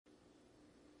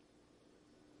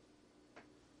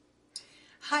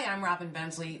Hi, I'm Robin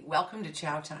Bensley. Welcome to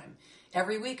Chow Time.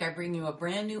 Every week I bring you a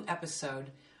brand new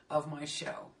episode of my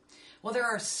show. Well, there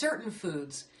are certain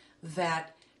foods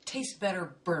that taste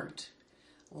better burnt,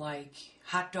 like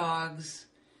hot dogs,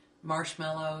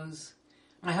 marshmallows.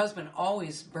 My husband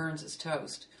always burns his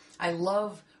toast. I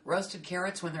love roasted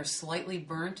carrots when they're slightly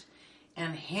burnt,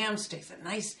 and ham steaks. A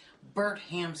nice burnt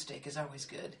ham steak is always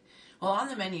good. Well, on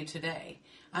the menu today,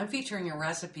 I'm featuring a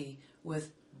recipe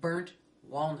with burnt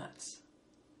walnuts.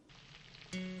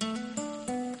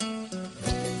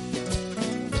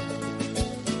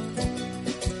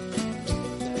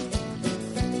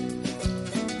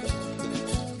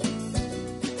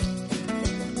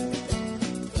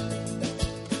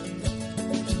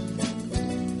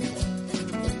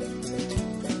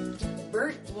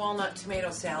 Burnt walnut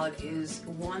tomato salad is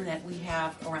one that we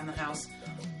have around the house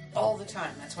all the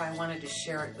time. That's why I wanted to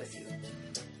share it with you.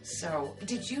 So,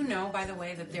 did you know, by the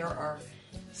way, that there are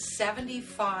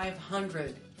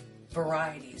 7,500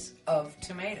 varieties of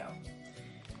tomato?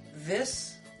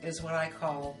 This is what I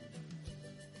call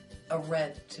a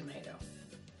red tomato.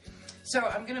 So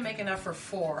I'm going to make enough for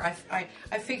four.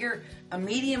 I figure a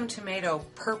medium tomato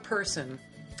per person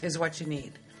is what you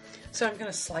need. So I'm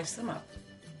going to slice them up.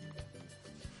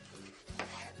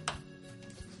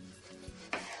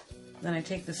 Then I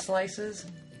take the slices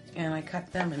and I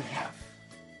cut them in half.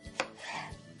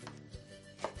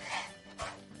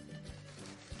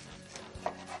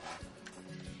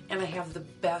 And I have the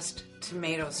best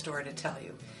tomato story to tell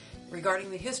you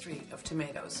regarding the history of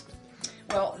tomatoes.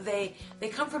 Well, they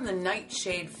come from the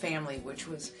nightshade family, which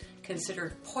was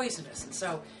considered poisonous, and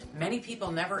so many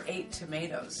people never ate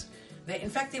tomatoes. In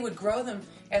fact, they would grow them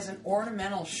as an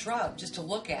ornamental shrub just to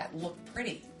look at, look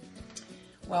pretty.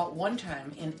 Well, one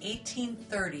time in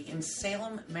 1830 in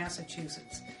Salem,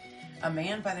 Massachusetts, a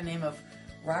man by the name of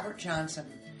Robert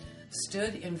Johnson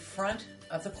stood in front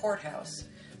of the courthouse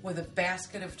with a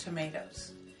basket of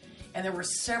tomatoes. And there were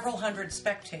several hundred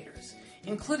spectators,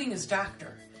 including his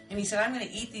doctor. And he said, "I'm going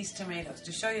to eat these tomatoes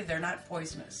to show you they're not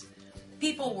poisonous."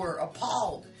 People were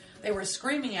appalled. They were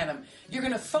screaming at him, "You're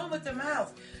going to foam at the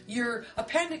mouth. Your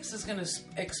appendix is going to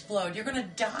explode. You're going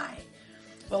to die."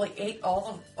 Well, he ate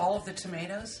all of the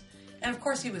tomatoes, and of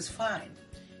course he was fine.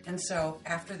 And so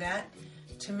after that,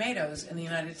 tomatoes in the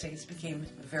United States became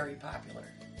very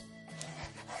popular.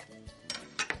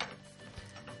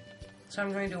 So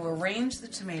I'm going to arrange the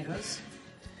tomatoes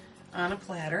on a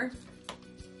platter.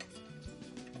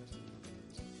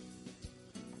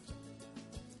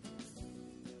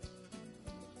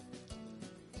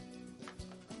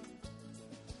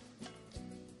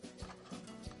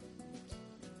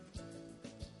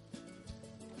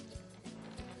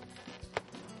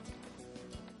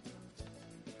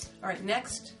 All right,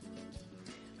 next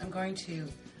I'm going to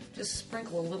just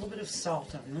sprinkle a little bit of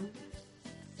salt on them.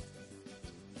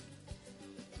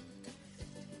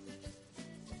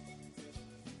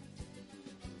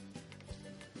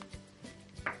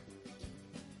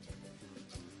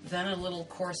 Then a little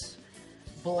coarse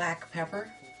black pepper.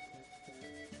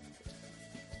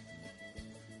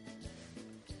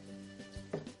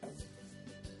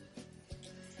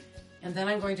 And then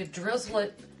I'm going to drizzle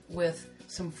it with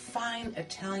some fine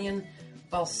Italian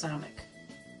balsamic.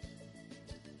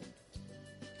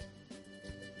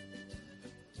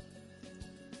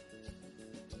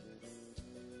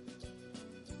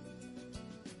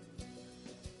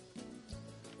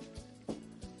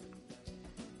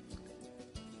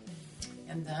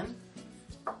 And then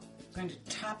I'm going to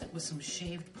top it with some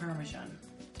shaved Parmesan.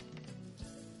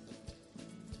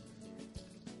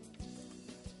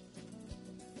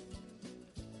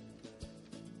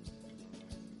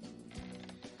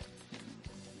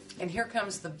 And here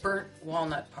comes the burnt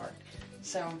walnut part.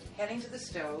 So I'm heading to the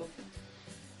stove.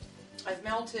 I've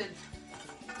melted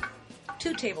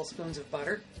 2 tablespoons of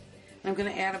butter. I'm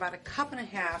going to add about 1.5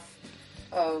 cups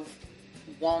of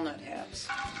walnut halves.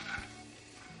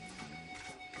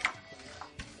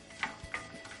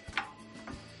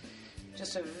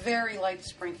 Just a very light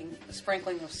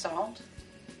sprinkling of salt.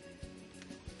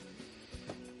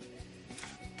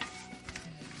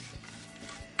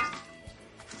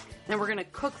 And we're going to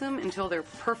cook them until they're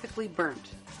perfectly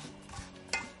burnt.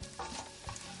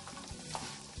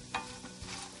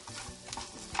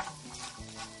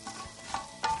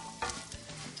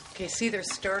 Okay, see, they're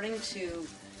starting to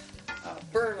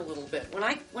burn a little bit.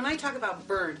 When I talk about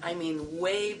burnt, I mean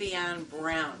way beyond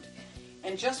browned.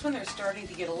 And just when they're starting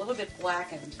to get a little bit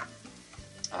blackened,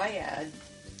 I add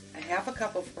 1/2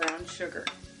 cup of brown sugar.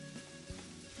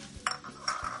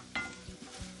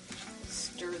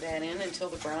 Stir that in until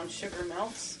the brown sugar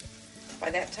melts.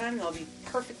 By that time, they'll be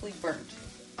perfectly burnt.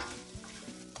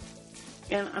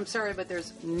 And I'm sorry, but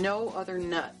there's no other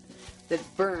nut that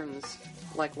burns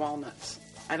like walnuts.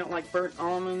 I don't like burnt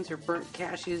almonds or burnt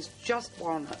cashews, just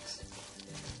walnuts.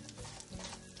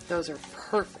 Those are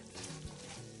perfect.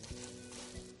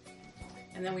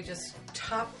 And then we just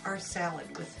top our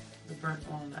salad with the burnt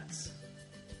walnuts.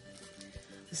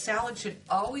 The salad should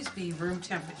always be room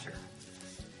temperature.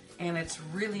 And it's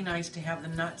really nice to have the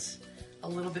nuts a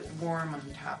little bit warm on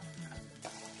top.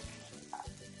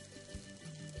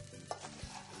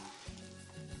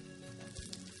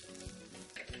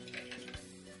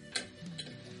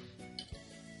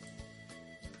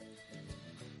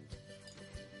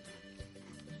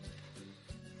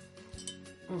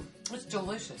 It's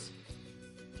delicious.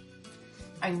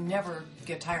 I never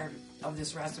get tired of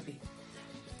this recipe.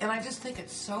 And I just think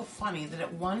it's so funny that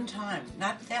at one time,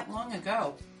 not that long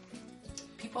ago,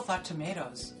 people thought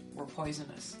tomatoes were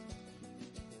poisonous.